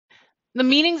The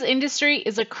meetings industry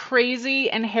is a crazy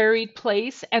and harried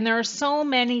place, and there are so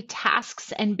many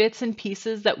tasks and bits and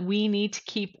pieces that we need to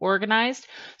keep organized.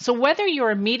 So, whether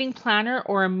you're a meeting planner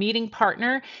or a meeting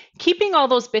partner, keeping all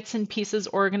those bits and pieces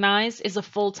organized is a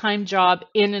full time job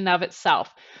in and of itself.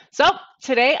 So,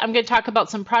 today I'm going to talk about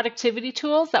some productivity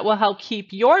tools that will help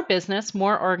keep your business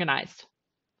more organized.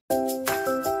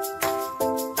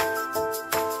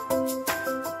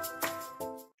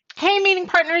 Hey, meeting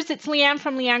partners, it's Leanne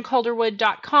from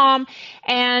leannecalderwood.com.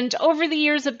 And over the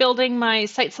years of building my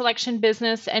site selection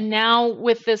business and now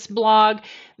with this blog,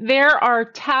 there are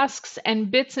tasks and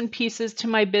bits and pieces to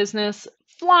my business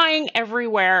flying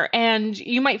everywhere. And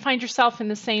you might find yourself in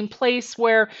the same place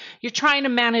where you're trying to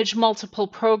manage multiple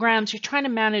programs, you're trying to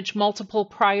manage multiple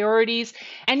priorities,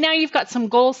 and now you've got some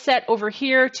goals set over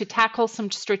here to tackle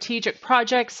some strategic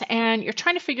projects, and you're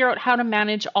trying to figure out how to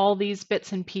manage all these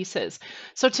bits and pieces.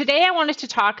 So today I wanted to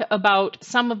talk about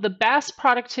some of the best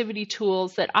productivity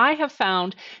tools that I have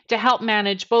found to help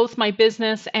manage both my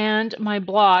business and my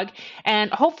blog,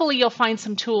 and hopefully you'll find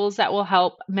some tools that will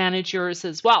help manage yours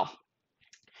as well.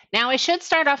 Now, I should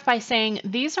start off by saying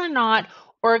these are not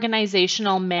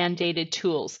organizational mandated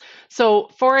tools. So,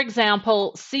 for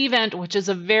example, Cvent, which is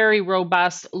a very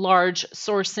robust, large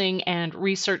sourcing and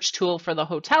research tool for the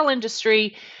hotel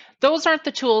industry, those aren't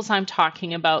the tools I'm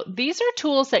talking about. These are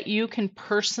tools that you can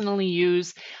personally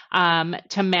use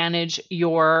to manage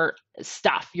your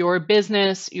stuff, your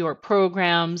business, your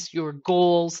programs, your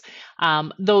goals,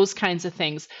 those kinds of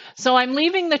things. So I'm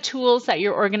leaving the tools that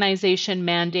your organization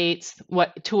mandates,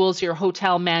 what tools your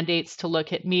hotel mandates to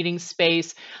look at meeting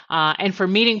space, and for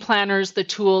meeting planners, the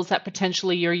tools that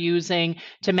potentially you're using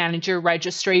to manage your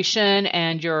registration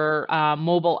and your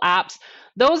mobile apps.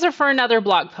 Those are for another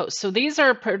blog post. So these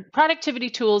are productivity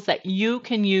tools that you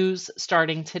can use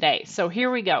starting today. So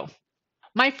here we go.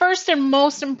 My first and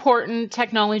most important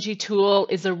technology tool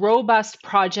is a robust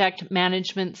project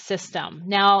management system.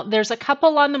 Now, there's a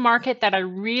couple on the market that I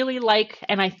really like,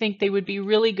 and I think they would be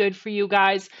really good for you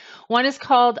guys. One is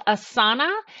called Asana,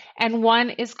 and one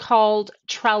is called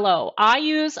Trello. I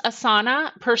use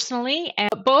Asana personally, and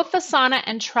both Asana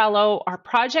and Trello are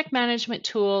project management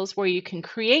tools where you can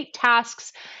create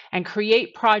tasks and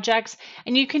create projects,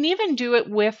 and you can even do it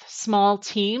with small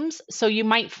teams. So you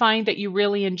might find that you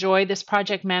really enjoy this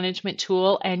project management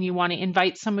tool and you want to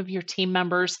invite some of your team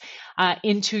members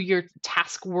into your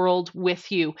task world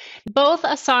with you. Both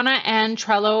Asana and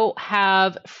Trello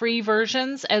have free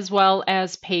versions as well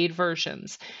as paid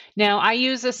versions. Now, I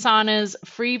use Asana's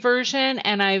free version,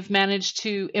 and I've managed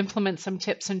to implement some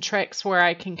tips and tricks where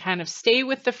I can kind of stay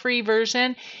with the free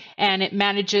version, and it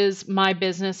manages my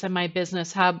business and my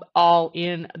business hub all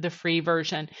in the free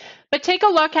version. But take a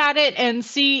look at it and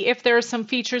see if there are some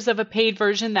features of a paid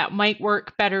version that might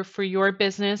work better for your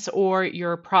business or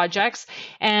your projects.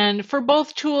 And for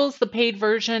both tools, the paid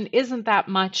version isn't that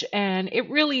much, and it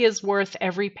really is worth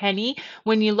every penny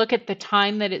when you look at the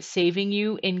time that it's saving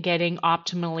you in getting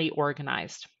optimally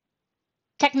organized.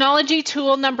 Technology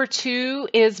tool number 2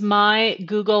 is my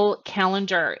Google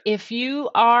Calendar. If you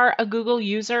are a Google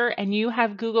user and you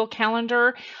have Google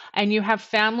Calendar and you have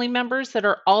family members that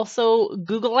are also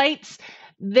Googleites,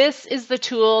 this is the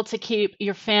tool to keep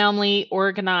your family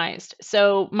organized.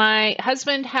 So my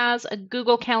husband has a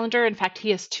Google Calendar. In fact, he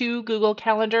has 2 Google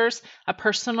Calendars, a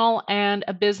personal and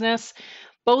a business.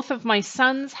 Both of my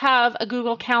sons have a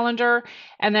Google Calendar,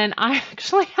 and then I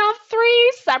actually have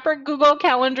 3 separate Google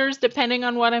Calendars depending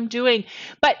on what I'm doing.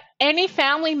 But any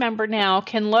family member now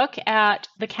can look at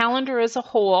the calendar as a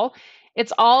whole.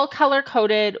 It's all color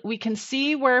coded. We can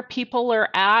see where people are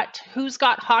at, who's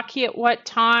got hockey at what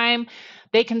time.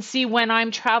 They can see when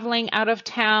I'm traveling out of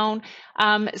town.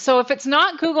 So if it's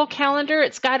not Google Calendar,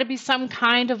 it's got to be some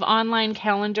kind of online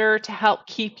calendar to help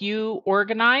keep you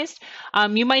organized.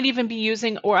 You might even be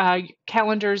using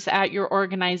calendars at your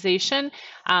organization.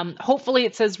 Hopefully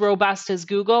it's as robust as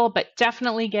Google, but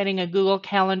definitely getting a Google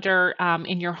Calendar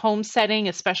in your home setting,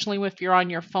 especially if you're on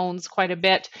your phones quite a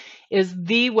bit, is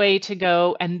the way to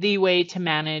go and the way to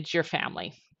manage your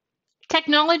family.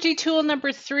 Technology tool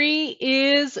number 3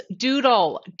 is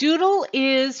Doodle. Doodle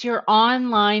is your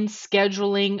online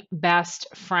scheduling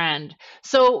best friend.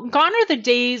 So gone are the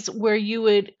days where you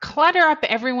would clutter up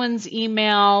everyone's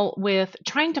email with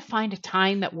trying to find a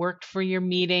time that worked for your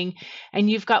meeting, and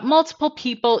you've got multiple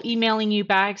people emailing you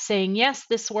back saying, yes,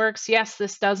 this works, yes,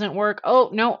 this doesn't work, oh,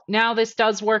 no, now this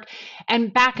does work,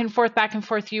 and back and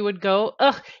forth you would go,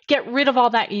 ugh, get rid of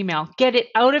all that email. Get it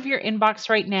out of your inbox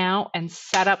right now and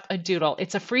set up a Doodle.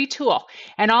 It's a free tool.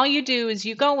 And all you do is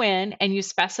you go in and you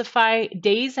specify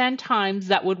days and times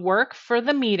that would work for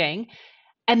the meeting,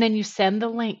 and then you send the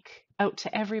link out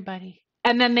to everybody.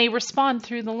 And then they respond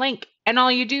through the link. And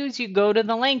all you do is you go to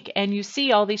the link and you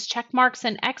see all these check marks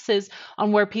and X's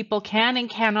on where people can and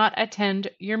cannot attend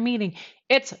your meeting.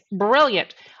 It's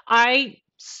brilliant. I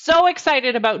so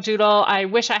excited about Doodle. I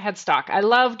wish I had stock. I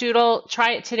love Doodle.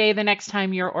 Try it today the next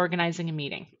time you're organizing a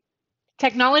meeting.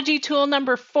 Technology tool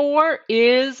number 4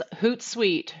 is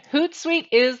Hootsuite. Hootsuite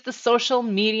is the social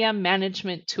media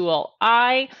management tool.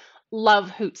 I love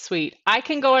Hootsuite. I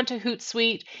can go into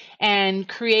Hootsuite and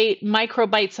create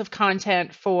microbytes of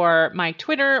content for my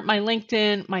Twitter, my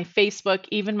LinkedIn, my Facebook,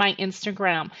 even my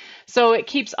Instagram. So it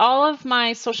keeps all of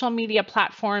my social media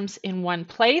platforms in one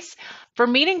place. For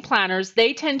meeting planners,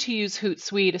 they tend to use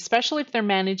Hootsuite, especially if they're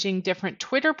managing different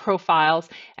Twitter profiles,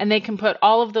 and they can put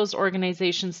all of those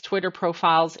organizations' Twitter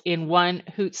profiles in one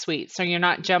Hootsuite. So you're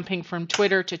not jumping from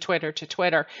Twitter to Twitter to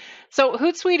Twitter. So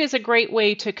Hootsuite is a great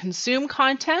way to consume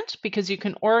content because you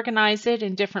can organize it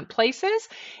in different places.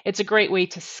 It's a great way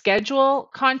to schedule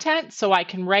content. So I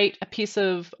can write a piece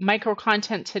of micro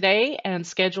content today and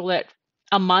schedule it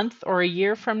a month or a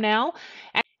year from now.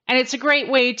 And it's a great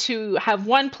way to have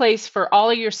one place for all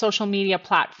of your social media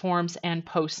platforms and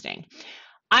posting.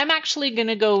 I'm actually going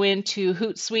to go into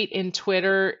Hootsuite in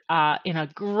Twitter in a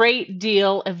great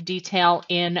deal of detail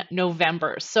in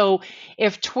November. So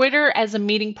if Twitter as a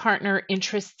meeting partner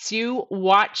interests you,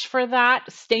 watch for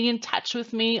that. Stay in touch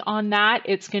with me on that.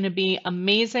 It's going to be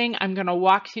amazing. I'm going to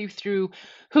walk you through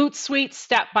Hootsuite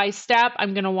step by step.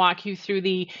 I'm going to walk you through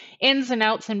the ins and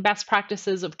outs and best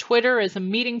practices of Twitter as a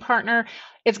meeting partner.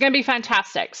 It's going to be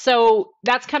fantastic. So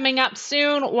that's coming up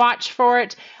soon. Watch for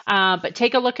it. But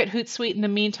take a look at Hootsuite in the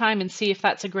meantime and see if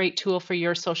that's a great tool for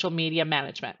your social media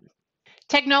management.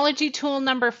 Technology tool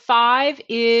number 5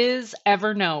 is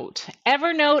Evernote.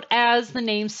 Evernote, as the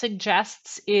name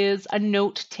suggests, is a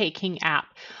note-taking app.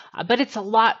 But it's a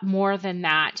lot more than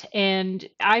that. And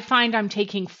I find I'm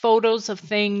taking photos of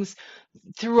things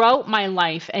throughout my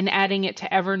life and adding it to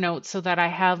Evernote so that I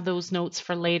have those notes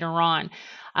for later on.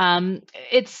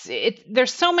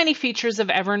 There's so many features of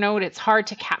Evernote. It's hard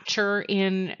to capture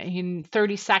in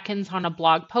 30 seconds on a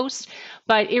blog post,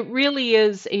 but it really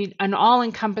is an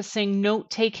all-encompassing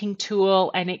note-taking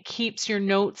tool, and it keeps your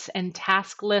notes and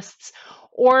task lists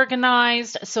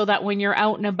organized so that when you're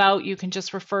out and about, you can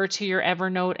just refer to your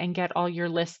Evernote and get all your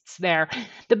lists there.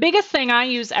 The biggest thing I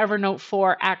use Evernote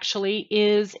for actually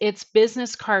is its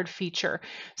business card feature.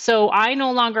 So I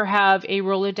no longer have a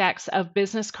Rolodex of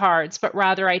business cards, but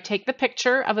rather I take the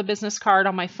picture of a business card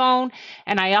on my phone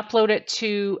and I upload it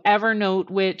to Evernote,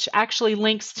 which actually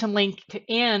links to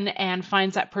LinkedIn and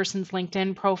finds that person's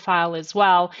LinkedIn profile as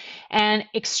well. And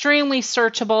extremely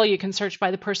searchable. You can search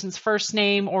by the person's first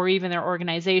name or even their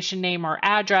organization name or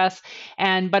address,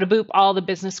 and bada boop, all the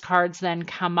business cards then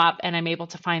come up and I'm able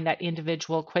to find that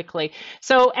individual quickly.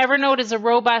 So Evernote is a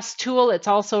robust tool. It's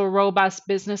also a robust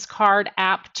business card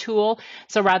app tool.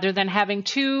 So rather than having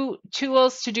 2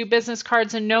 tools to do business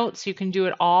cards and notes, you can do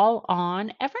it all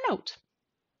on Evernote.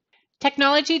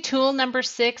 Technology tool number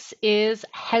 6 is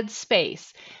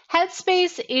Headspace.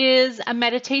 Headspace is a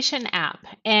meditation app,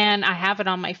 and I have it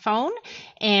on my phone,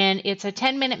 and it's a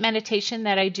 10-minute meditation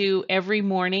that I do every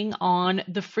morning on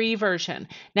the free version.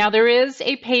 Now, there is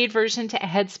a paid version to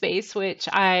Headspace, which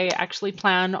I actually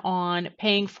plan on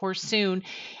paying for soon.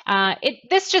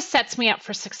 This just sets me up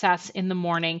for success in the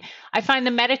morning. I find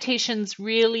the meditations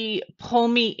really pull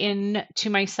me in to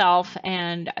myself,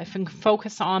 and I can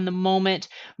focus on the moment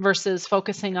versus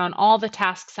focusing on all the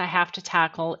tasks I have to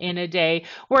tackle in a day,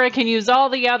 where I can use all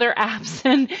the other apps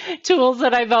and tools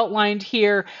that I've outlined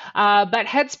here. But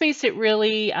Headspace, it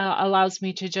really allows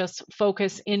me to just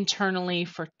focus internally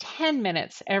for 10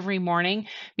 minutes every morning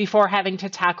before having to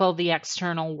tackle the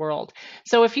external world.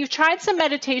 So if you've tried some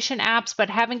meditation apps but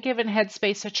haven't given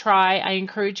Headspace a try, I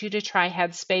encourage you to try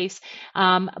Headspace.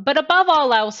 But above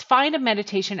all else, find a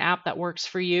meditation app that works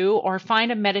for you, or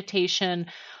find a meditation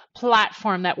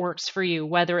platform that works for you,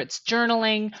 whether it's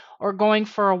journaling or going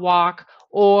for a walk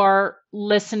or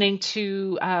listening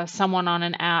to someone on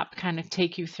an app kind of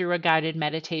take you through a guided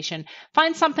meditation.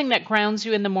 Find something that grounds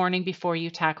you in the morning before you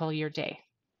tackle your day.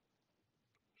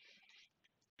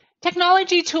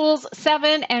 Technology tools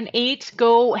 7 and 8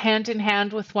 go hand in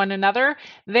hand with one another.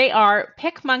 They are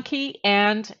PicMonkey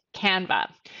and Canva.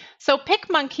 So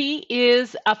PicMonkey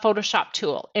is a Photoshop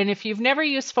tool. And if you've never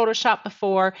used Photoshop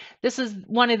before, this is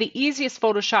one of the easiest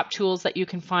Photoshop tools that you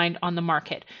can find on the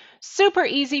market. Super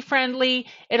easy friendly.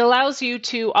 It allows you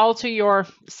to alter your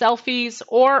selfies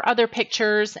or other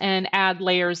pictures and add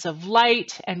layers of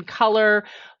light and color,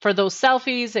 For those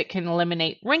selfies, it can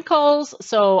eliminate wrinkles,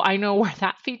 so I know where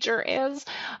that feature is,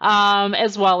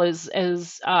 as well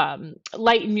as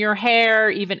lighten your hair,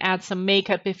 even add some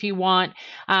makeup if you want.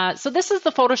 So this is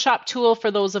the Photoshop tool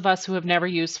for those of us who have never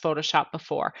used Photoshop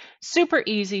before. Super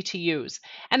easy to use.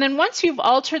 And then once you've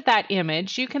altered that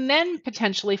image, you can then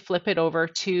potentially flip it over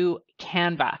to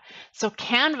Canva. So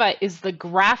Canva is the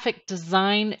graphic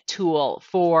design tool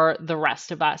for the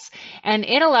rest of us, and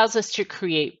it allows us to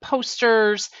create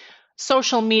posters,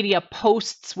 social media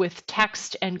posts with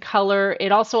text and color.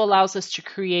 It also allows us to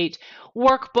create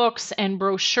workbooks and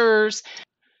brochures.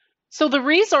 So the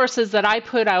resources that I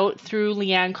put out through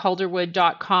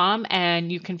leannecalderwood.com,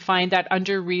 and you can find that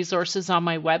under resources on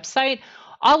my website,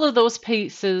 all of those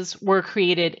pieces were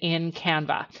created in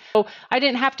Canva. So I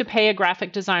didn't have to pay a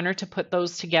graphic designer to put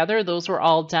those together. Those were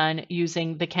all done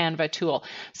using the Canva tool.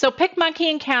 So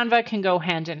PicMonkey and Canva can go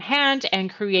hand in hand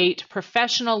and create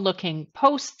professional looking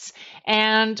posts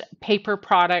and paper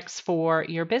products for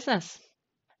your business.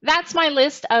 That's my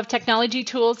list of technology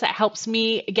tools that helps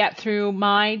me get through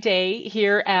my day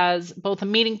here as both a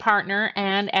meeting partner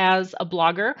and as a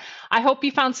blogger. I hope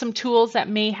you found some tools that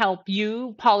may help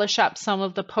you polish up some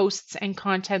of the posts and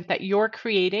content that you're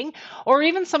creating, or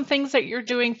even some things that you're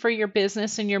doing for your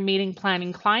business and your meeting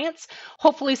planning clients.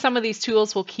 Hopefully some of these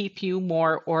tools will keep you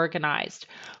more organized.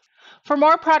 For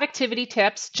more productivity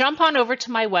tips, jump on over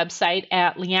to my website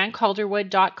at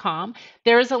leannecalderwood.com.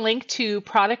 There is a link to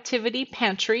Productivity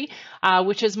Pantry,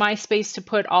 which is my space to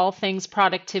put all things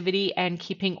productivity and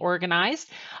keeping organized.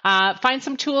 Find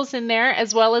some tools in there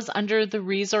as well as under the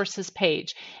resources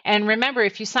page. And remember,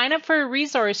 if you sign up for a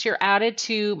resource, you're added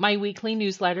to my weekly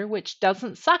newsletter, which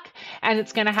doesn't suck. And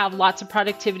it's going to have lots of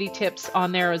productivity tips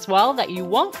on there as well that you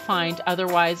won't find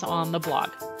otherwise on the blog.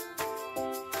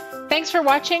 Thanks for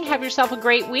watching. Have yourself a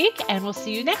great week, and we'll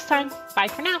see you next time. Bye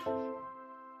for now.